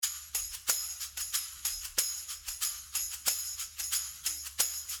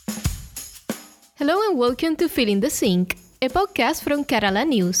Hello and welcome to Filling the Sink, a podcast from Kerala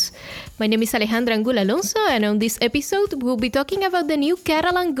News. My name is Alejandra Angul Alonso, and on this episode we'll be talking about the new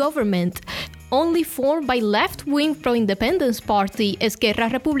Keralan government, only formed by left-wing pro-independence party Esquerra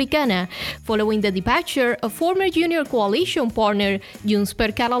Republicana, following the departure of former junior coalition partner Junts per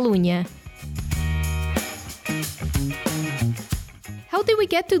Catalunya. How did we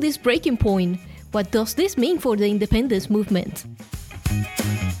get to this breaking point? What does this mean for the independence movement?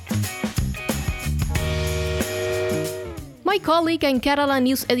 My colleague and Kerala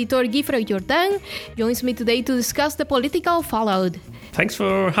News editor Gifre Jordan joins me today to discuss the political fallout. Thanks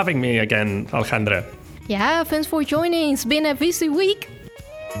for having me again, Alejandra. Yeah, thanks for joining. It's been a busy week.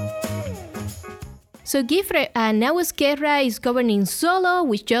 So Gifre, now Esquerra is governing solo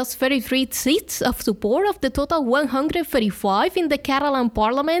with just 33 seats of support of the total 135 in the Keralan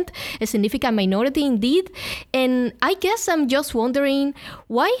parliament, a significant minority indeed. And I guess I'm just wondering,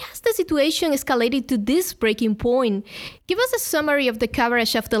 why has the situation escalated to this breaking point? Give us a summary of the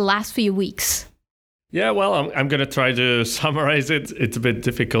coverage of the last few weeks. Yeah, well, I'm going to try to summarize it. It's a bit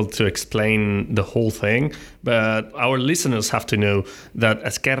difficult to explain the whole thing, but our listeners have to know that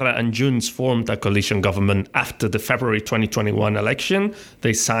Esquerra and Junts formed a coalition government after the February 2021 election.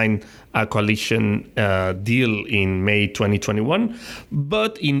 They signed a coalition deal in May 2021.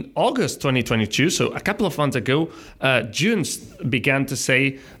 But in August 2022, so a couple of months ago, Junts began to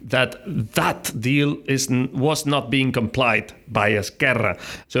say that that deal was not being complied by Esquerra.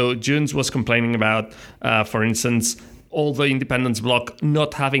 So Junts was complaining about, for instance, all the independence bloc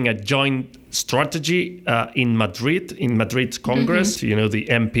not having a joint strategy in Madrid's Congress, the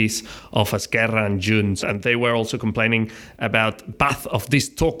MPs of Esquerra and Junts. And they were also complaining about path of these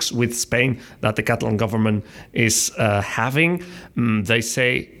talks with Spain that the Catalan government is having. They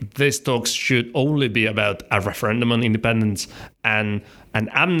say these talks should only be about a referendum on independence and an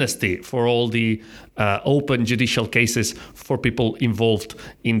amnesty for all the open judicial cases for people involved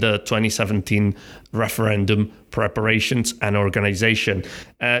in the 2017 referendum preparations and organization.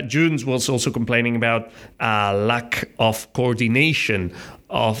 Junts was also complaining about a lack of coordination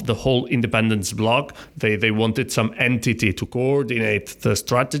of the whole independence bloc. They wanted some entity to coordinate the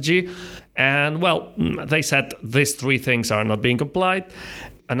strategy. And well, they said these three things are not being complied.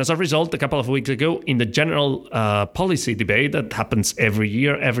 And as a result, a couple of weeks ago, in the general policy debate that happens every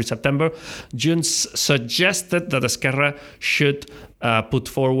year, every September, Junts suggested that Esquerra should put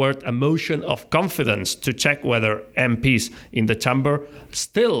forward a motion of confidence to check whether MPs in the chamber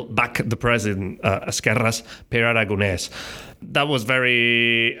still back the president, Esquerra's Pere Aragonès. That was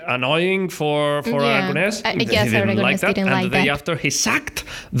very annoying for Aragonès. I guess Aragonès didn't like that. And the day after, he sacked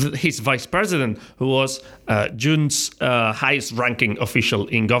his vice president, who was Junts' highest-ranking official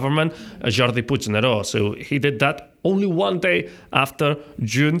in government, Jordi Puigneró. So he did that only one day after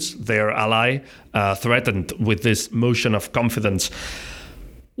Junts, their ally, threatened with this motion of confidence.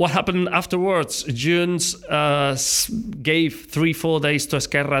 What happened afterwards? Junts gave 3-4 days to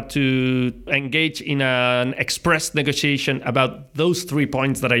Esquerra to engage in an express negotiation about those 3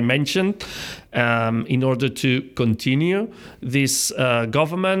 points that I mentioned in order to continue this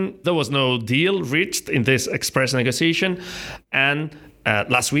government. There was no deal reached in this express negotiation. And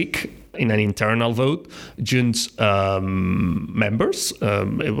last week, in an internal vote, Junts members,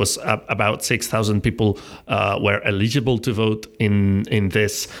 it was about 6,000 people were eligible to vote in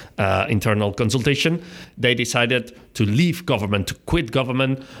this internal consultation. They decided to leave government, to quit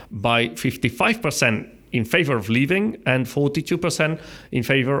government by 55% in favor of leaving and 42% in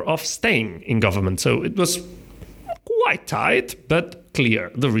favor of staying in government. So it was quite tight, but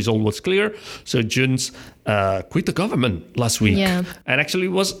clear. The result was clear. So Junts quit the government last week. Yeah. And actually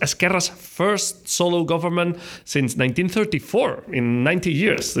was Esquerra's first solo government since 1934, in 90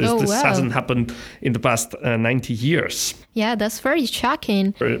 years. This hasn't happened in the past 90 years. Yeah, that's very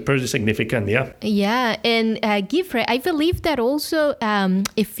shocking. Pretty significant, yeah. Yeah, and Gifre, I believe that also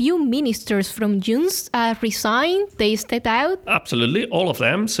a few ministers from Junts resigned. They stepped out. Absolutely, all of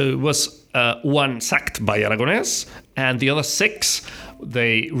them. So it was one sacked by Aragonès, and the other 6,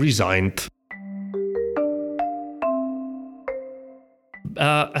 they resigned.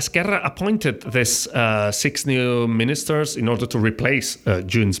 Esquerra appointed these 6 new ministers in order to replace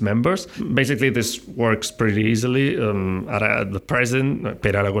Junts members. Basically, this works pretty easily. The president,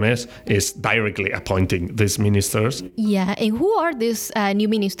 Pere Aragonès, is directly appointing these ministers. Yeah, and who are these new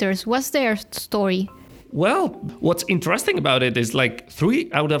ministers? What's their story? Well, what's interesting about it is 3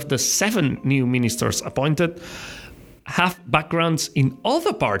 out of the 7 new ministers appointed have backgrounds in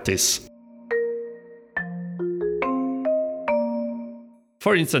other parties.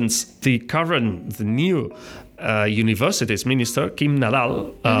 For instance, the new universities minister, Quim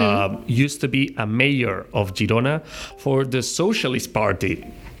Nadal, used to be a mayor of Girona for the Socialist Party,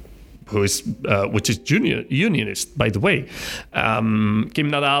 which is unionist, by the way.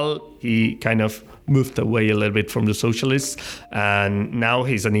 Quim Nadal, he kind of moved away a little bit from the socialists, and now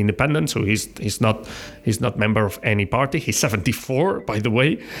he's an independent, so he's not member of any party. He's 74, by the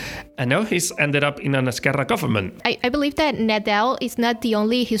way, and now he's ended up in an Esquerra government. I believe that Nadal is not the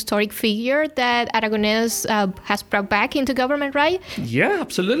only historic figure that Aragonés has brought back into government, right? Yeah,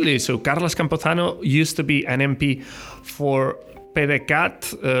 absolutely. So Carles Campuzano used to be an MP for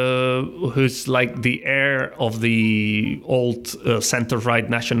PDeCAT, who's like the heir of the old center-right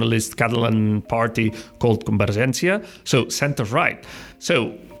nationalist Catalan party called Convergència, so center-right.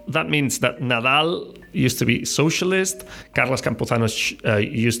 So that means that Nadal used to be socialist, Carles Campuzano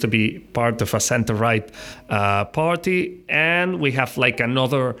used to be part of a center-right party, and we have like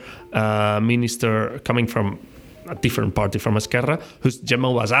another minister coming from a different party from Esquerra, who's Gemma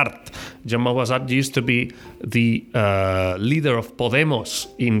Ubasart. Gemma Ubasart used to be the leader of Podemos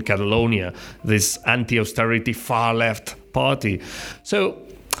in Catalonia, this anti-austerity far-left party. So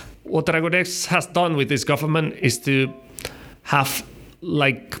what Aragonés has done with this government is to have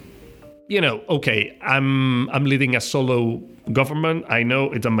okay, I'm leading a solo government. I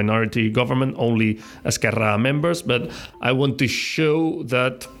know it's a minority government, only Esquerra members, but I want to show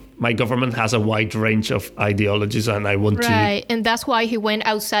that my government has a wide range of ideologies, and I want to... Right, and that's why he went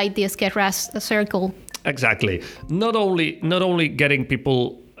outside the Esquerra circle. Exactly. Not only getting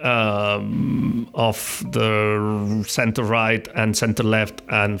people of the center-right and center-left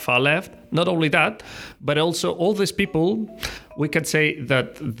and far-left, not only that, but also all these people, we can say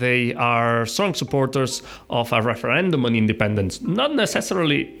that they are strong supporters of a referendum on independence, not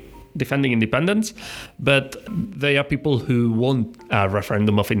necessarily defending independence, but they are people who want a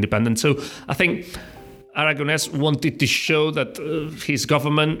referendum of independence. So I think Aragonés wanted to show that his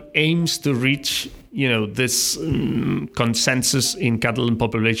government aims to reach, this consensus in Catalan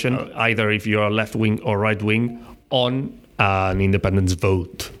population, either if you are left-wing or right-wing, on an independence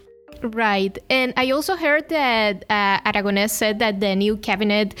vote. Right. And I also heard that Aragonés said that the new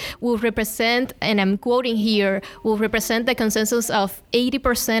cabinet will represent, and I'm quoting here, will represent the consensus of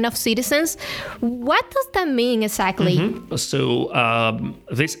 80% of citizens. What does that mean exactly? Mm-hmm. So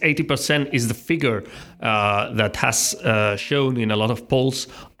this 80% is the figure that has shown in a lot of polls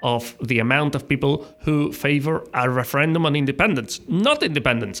of the amount of people who favor a referendum on independence. Not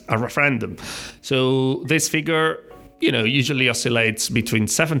independence, a referendum. So this figure usually oscillates between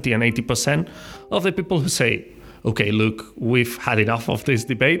 70 and 80% of the people who say, okay, look, we've had enough of this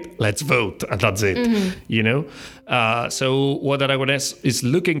debate, let's vote, and that's it, So what Aragonés is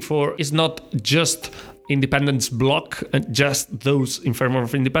looking for is not just independence bloc, just those in favor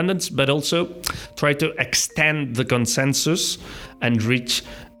of independence, but also try to extend the consensus and reach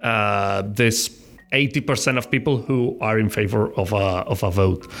this 80% of people who are in favor of a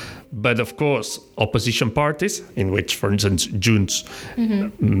vote. But of course, opposition parties, in which, for instance, Junts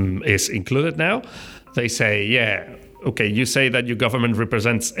is included now, they say, yeah, okay, you say that your government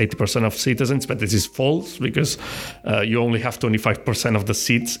represents 80% of citizens, but this is false because you only have 25% of the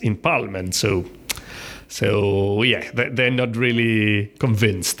seats in parliament. So yeah, they're not really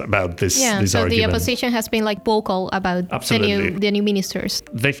convinced about this so argument. The opposition has been vocal about the new ministers.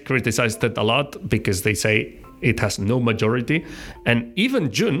 They've criticized it a lot because they say it has no majority. And even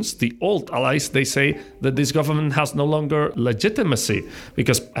Junts, the old allies, they say that this government has no longer legitimacy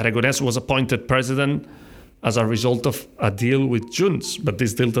because Aragonés was appointed president as a result of a deal with Junts, but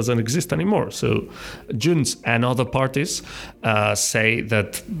this deal doesn't exist anymore. So Junts and other parties say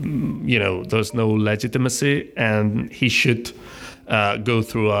that, there's no legitimacy and he should go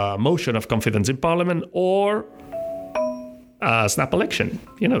through a motion of confidence in parliament or a snap election.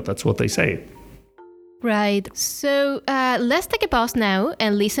 That's what they say. Right. So let's take a pause now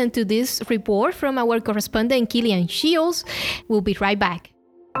and listen to this report from our correspondent Kilian Shields. We'll be right back.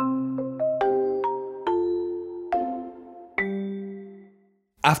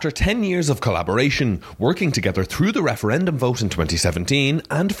 After 10 years of collaboration, working together through the referendum vote in 2017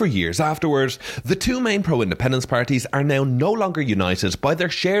 and for years afterwards, the two main pro-independence parties are now no longer united by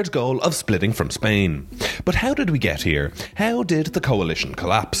their shared goal of splitting from Spain. But how did we get here? How did the coalition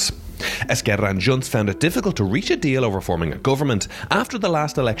collapse? Esquerra and Junts found it difficult to reach a deal over forming a government after the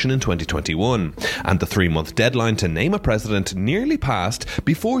last election in 2021, and the 3-month deadline to name a president nearly passed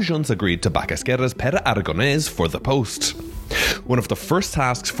before Junts agreed to back Esquerra's Pere Aragonés for the post. One of the first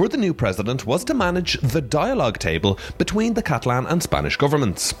tasks for the new president was to manage the dialogue table between the Catalan and Spanish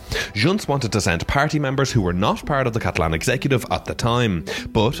governments. Junts wanted to send party members who were not part of the Catalan executive at the time,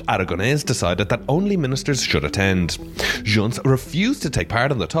 but Aragonès decided that only ministers should attend. Junts refused to take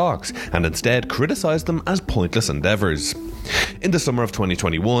part in the talks and instead criticised them as pointless endeavours. In the summer of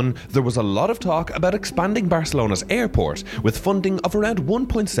 2021, there was a lot of talk about expanding Barcelona's airport with funding of around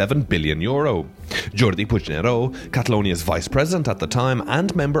 €1.7 billion. Jordi Puigneró, Catalonia's vice president at the time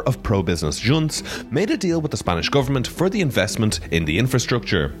and member of pro-business Junts, made a deal with the Spanish government for the investment in the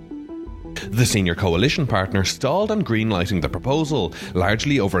infrastructure. The senior coalition partner stalled on greenlighting the proposal,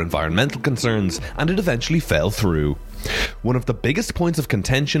 largely over environmental concerns, and it eventually fell through. One of the biggest points of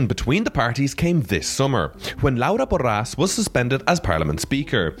contention between the parties came this summer, when Laura Borràs was suspended as Parliament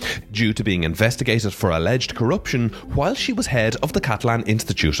Speaker, due to being investigated for alleged corruption while she was head of the Catalan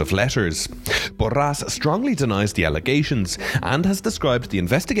Institute of Letters. Borràs strongly denies the allegations and has described the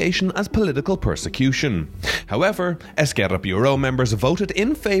investigation as political persecution. However, Esquerra Bureau members voted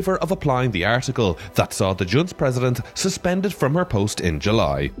in favour of applying the article that saw the Junts president suspended from her post in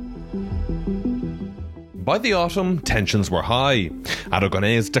July. By the autumn, tensions were high.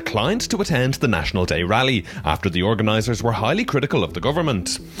 Aragonès declined to attend the National Day rally after the organisers were highly critical of the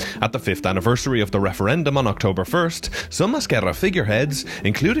government. At the 5th anniversary of the referendum on October 1st, some Esquerra figureheads,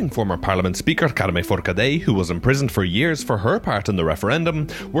 including former Parliament Speaker Carme Forcadell, who was imprisoned for years for her part in the referendum,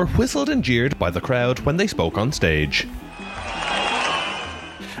 were whistled and jeered by the crowd when they spoke on stage.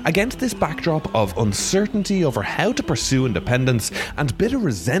 Against this backdrop of uncertainty over how to pursue independence and bitter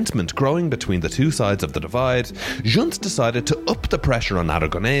resentment growing between the two sides of the divide, Junts decided to up the pressure on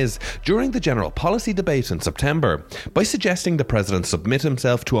Aragonès during the general policy debate in September by suggesting the president submit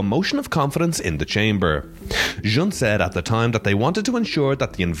himself to a motion of confidence in the chamber. Junts said at the time that they wanted to ensure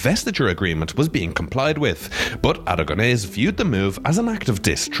that the investiture agreement was being complied with, but Aragonès viewed the move as an act of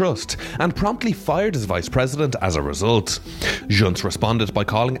distrust and promptly fired his vice president as a result. Junts responded by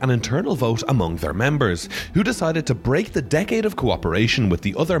calling an internal vote among their members, who decided to break the decade of cooperation with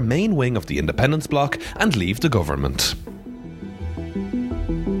the other main wing of the independence bloc and leave the government.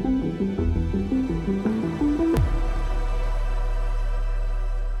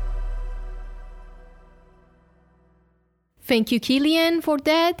 Thank you, Kilian, for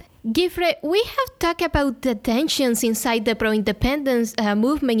that. Gifre, we have talked about the tensions inside the pro-independence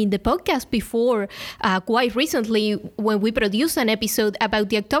movement in the podcast before, quite recently when we produced an episode about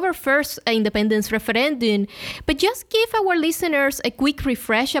the October 1st independence referendum. But just give our listeners a quick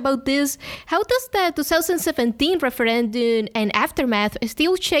refresh about this. How does the 2017 referendum and aftermath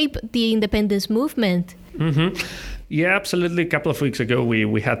still shape the independence movement? Mm-hmm. Yeah, absolutely. A couple of weeks ago,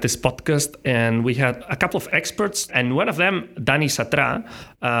 we had this podcast and we had a couple of experts. And one of them, Dani Satra,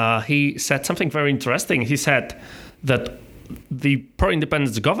 he said something very interesting. He said that the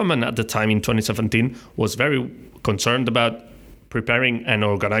pro-independence government at the time in 2017 was very concerned about preparing and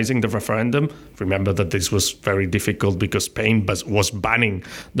organizing the referendum. Remember that this was very difficult because Spain was banning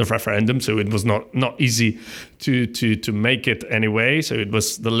the referendum, so it was not easy to make it anyway. So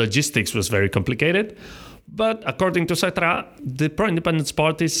the logistics was very complicated. But according to Satra, the pro-independence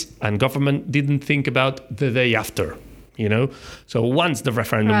parties and government didn't think about the day after, So once the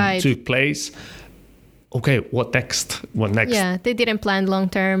referendum took place, okay, what next? Yeah, they didn't plan long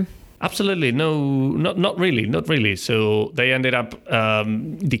term. Absolutely. No, not really. So they ended up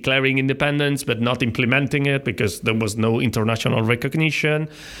declaring independence, but not implementing it because there was no international recognition.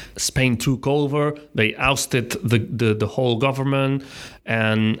 Spain took over. They ousted the whole government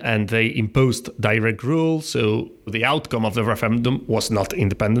and they imposed direct rule. So the outcome of the referendum was not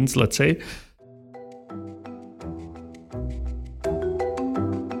independence, let's say.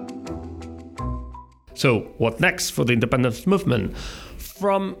 So what next for the independence movement?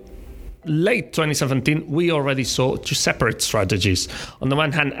 From late 2017, we already saw two separate strategies. On the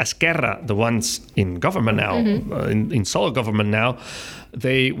one hand, Esquerra, the ones in government now, in solo government now,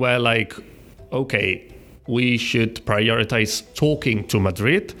 they were like, okay, we should prioritize talking to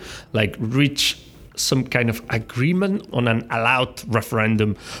Madrid, like reach some kind of agreement on an allowed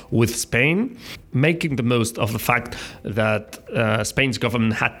referendum with Spain, making the most of the fact that Spain's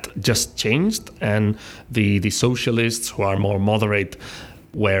government had just changed and the socialists who are more moderate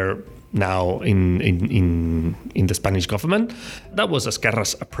were now in the Spanish government. That was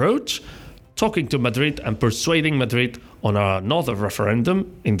Esquerra's approach, talking to Madrid and persuading Madrid on another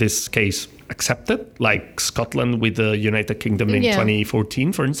referendum, in this case accepted, like Scotland with the United Kingdom in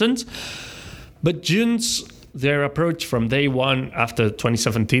 2014, for instance. But Junts, their approach from day one after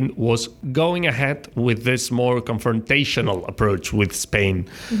 2017 was going ahead with this more confrontational approach with Spain.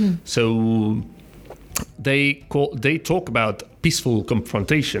 So they talk about peaceful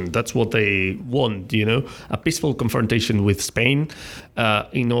confrontation. That's what they want, a peaceful confrontation with Spain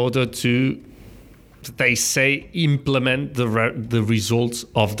in order to, they say, implement the results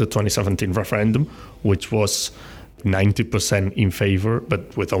of the 2017 referendum, which was 90% in favor,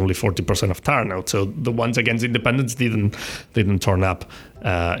 but with only 40% of turnout. So the ones against independence didn't turn up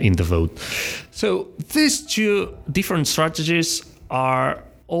in the vote. So these two different strategies are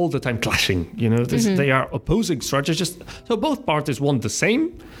all the time clashing. They are opposing strategies. So both parties want the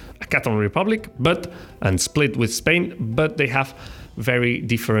same, a Catalan Republic, and split with Spain, but they have very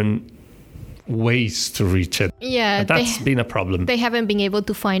different ways to reach it. Yeah, and that's been a problem. They haven't been able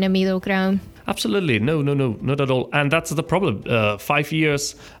to find a middle ground. Absolutely. No, not at all. And that's the problem. 5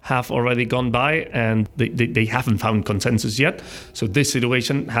 years have already gone by and they haven't found consensus yet. So this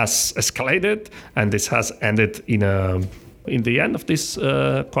situation has escalated and this has ended in the end of this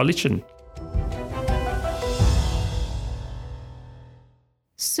coalition.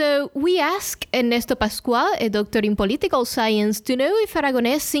 So we asked Ernesto Pascual, a doctor in political science, to know if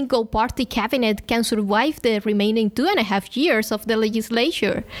Aragonese single-party cabinet can survive the remaining 2.5 years of the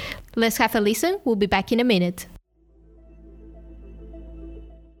legislature. Let's have a listen. We'll be back in a minute.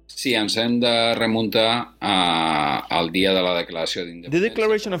 Sí, ens hem de remuntar al dia de la declaració d'independència. The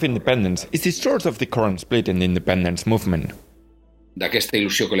Declaration of Independence is the source of the current split in the independence movement. D'aquesta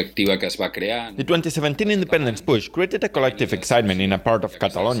il·lusió col·lectiva que es va crear. The 2017 independence push created a collective excitement in a part of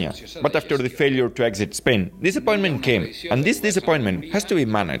Catalonia, but after the failure to exit Spain, disappointment came, and this disappointment has to be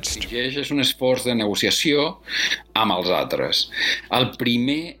managed. És un esforç de negociació amb els altres.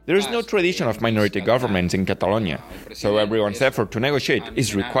 There is no tradition of minority governments in Catalonia, so everyone's effort to negotiate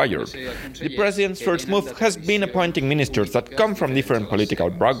is required. The president's first move has been appointing ministers that come from different political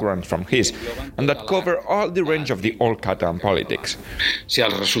backgrounds from his, and that cover all the range of the old Catalan politics. Si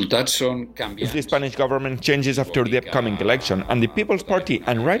els resultats són canviants. If the Spanish government changes after the upcoming election and the People's Party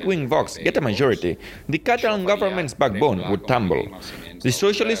and right-wing Vox get a majority, the Catalan government's backbone would tumble. The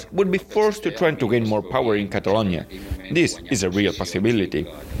socialists would be forced to try to gain more power in Catalonia. This is a real possibility.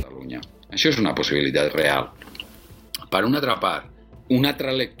 Això és una possibilitat real. Per una altra part,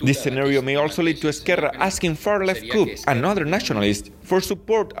 this scenario may also lead to Esquerra asking far-left CUP and other nationalists for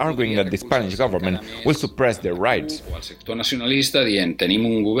support, arguing that the Spanish government will suppress their rights. El sector nacionalista dient tenim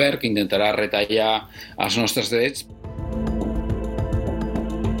un govern que intentarà retallar els nostres drets.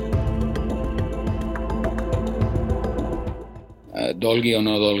 Dolgui o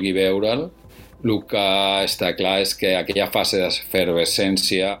no dolgui veure'l, el que està clar és que aquella fase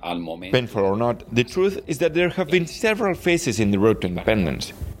d'efervescència al moment... Painful or not, the truth is that there have been several phases in the road to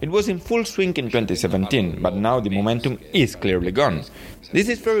independence. It was in full swing in 2017, but now the momentum is clearly gone. This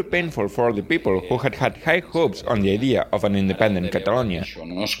is very painful for the people who had high hopes on the idea of an independent Catalonia. Això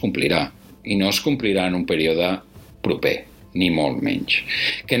no es complirà, i no es complirà en un període proper, ni molt menys,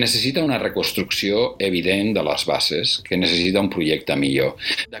 que necessita una reconstrucció evident de les bases, que necessita un projecte millor.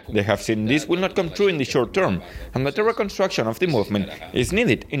 They have seen this will not come true in the short term, and that a reconstruction of the movement is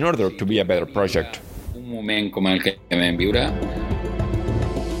needed in order to be a better project. Un moment com el que vam viure.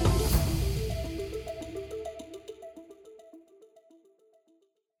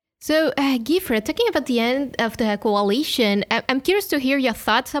 So, Guifred, talking about the end of the coalition, I'm curious to hear your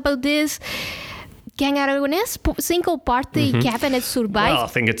thoughts about this. Can Aragonese single-party cabinet survive? Well, I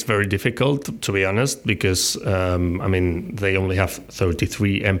think it's very difficult, to be honest, because, they only have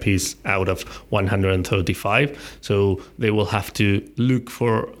 33 MPs out of 135. So they will have to look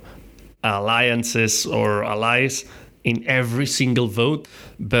for alliances or allies in every single vote.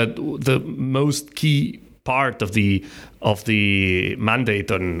 But the most key part of the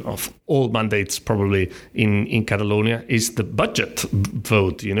mandate and of all mandates probably in Catalonia is the budget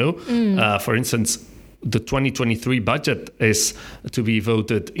vote, For instance, the 2023 budget is to be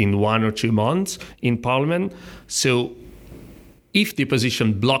voted in 1 or 2 months in Parliament. So if the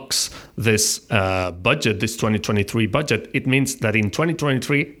opposition blocks this budget, this 2023 budget, it means that in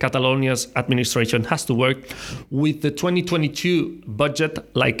 2023, Catalonia's administration has to work with the 2022 budget,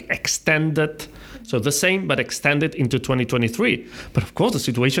 like extended. So the same, but extended into 2023. But of course, the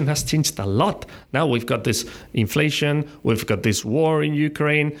situation has changed a lot. Now we've got this inflation, we've got this war in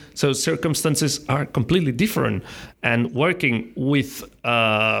Ukraine. So circumstances are completely different. And working with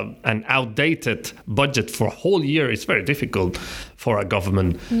an outdated budget for a whole year is very difficult for a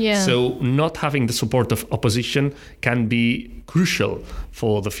government. Yeah. So not having the support of opposition can be crucial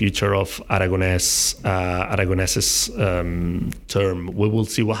for the future of Aragonese's term. We will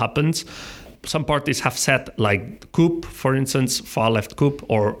see what happens. Some parties have said, like CUP, for instance, far-left CUP,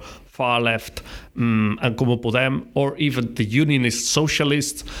 or far-left En Comú Podem, or even the Unionist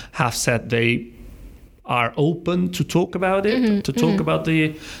Socialists have said they are open to talk about it, talk about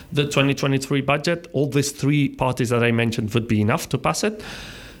the 2023 budget. All these three parties that I mentioned would be enough to pass it.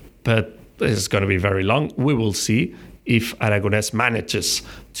 But it's going to be very long. We will see if Aragonés manages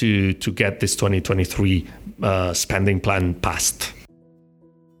to get this 2023 spending plan passed.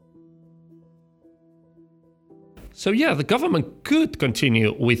 So yeah, the government could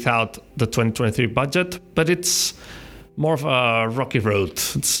continue without the 2023 budget, but it's more of a rocky road.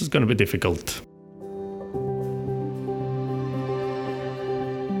 It's going to be difficult.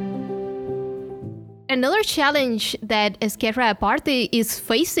 Another challenge that Esquerra Party is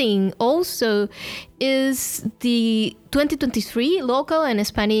facing also is the 2023 local and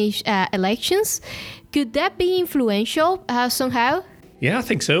Spanish elections. Could that be influential somehow? Yeah, I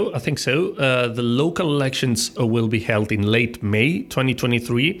think so. The local elections will be held in late May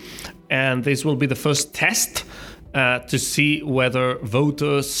 2023, and this will be the first test to see whether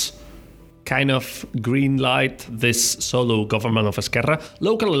voters kind of green light this solo government of Esquerra.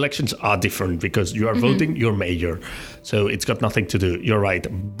 Local elections are different because you are voting your mayor, so it's got nothing to do. You're right,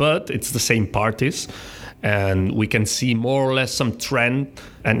 but it's the same parties. And we can see more or less some trend.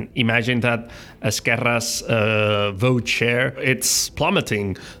 And imagine that Esquerra's vote share, it's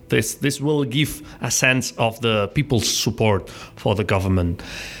plummeting. This will give a sense of the people's support for the government.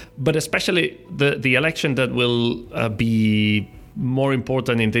 But especially the election that will be more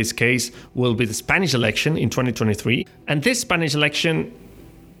important in this case will be the Spanish election in 2023. And this Spanish election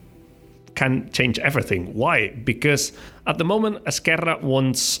can change everything. Why? Because at the moment, Esquerra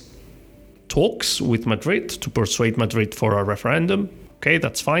wants talks with Madrid to persuade Madrid for a referendum. Okay,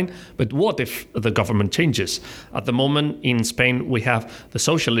 that's fine. But what if the government changes? At the moment in Spain, we have the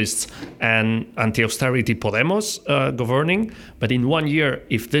socialists and anti-austerity Podemos governing. But in 1 year,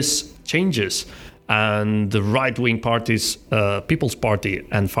 if this changes and the right-wing parties, People's Party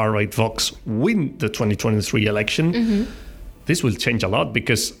and far-right Vox win the 2023 election, this will change a lot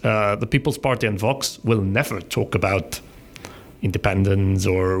because the People's Party and Vox will never talk about independence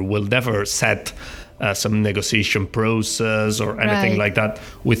or will never set some negotiation process or anything like that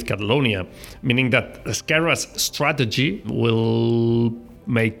with Catalonia, meaning that Esquerra's strategy will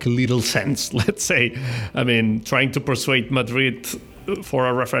make little sense, let's say. I mean, trying to persuade Madrid for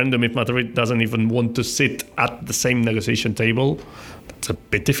a referendum if Madrid doesn't even want to sit at the same negotiation table, that's a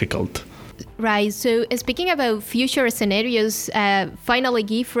bit difficult. Right. So speaking about future scenarios, finally,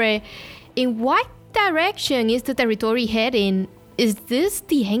 Guifre, in what direction is the territory heading? Is this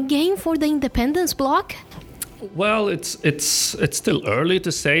the end game for the independence bloc? Well, it's still early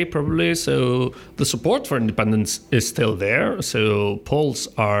to say, probably. So the support for independence is still there. So polls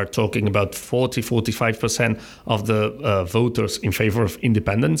are talking about 40-45% of the voters in favor of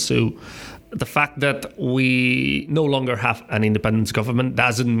independence. So the fact that we no longer have an independence government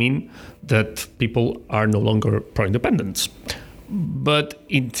doesn't mean that people are no longer pro-independence. But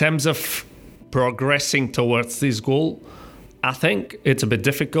in terms of progressing towards this goal, I think it's a bit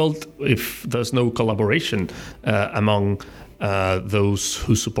difficult if there's no collaboration among those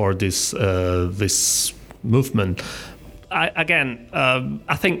who support this movement. I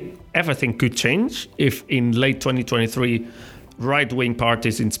think everything could change if in late 2023 right-wing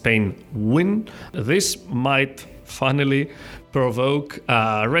parties in Spain win. This might finally provoke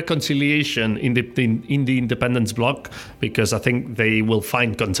reconciliation in the independence bloc, because I think they will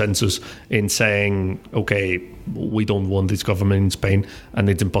find consensus in saying, okay, we don't want this government in Spain and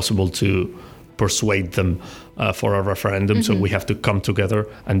it's impossible to persuade them for a referendum, so we have to come together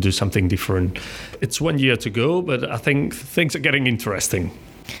and do something different. It's 1 year to go, but I think things are getting interesting.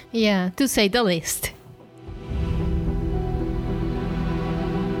 Yeah, to say the least.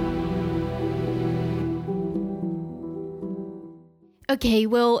 Okay,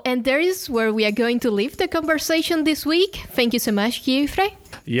 well, and there is where we are going to leave the conversation this week. Thank you so much, Guifre.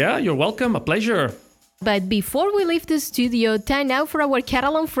 Yeah, you're welcome. A pleasure. But before we leave the studio, time now for our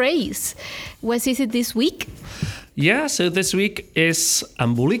Catalan phrase. What is it this week? Yeah, so this week is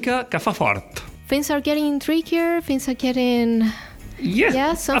embolica que fa fort. Things are getting trickier, things are getting...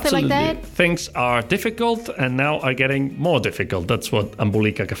 Yeah, something absolutely. like that. Things are difficult and now are getting more difficult. That's what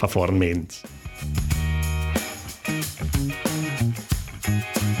embolica que fa fort means.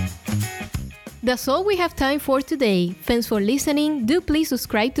 That's all we have time for today. Thanks for listening. Do please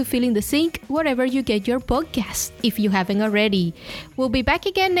subscribe to Feeling the Zinc wherever you get your podcast, if you haven't already. We'll be back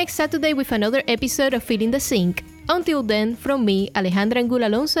again next Saturday with another episode of Feeling the Zinc. Until then, from me, Alejandra Angulo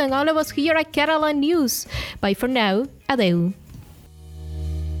Alonso, and all of us here at Catalan News. Bye for now. Adeu.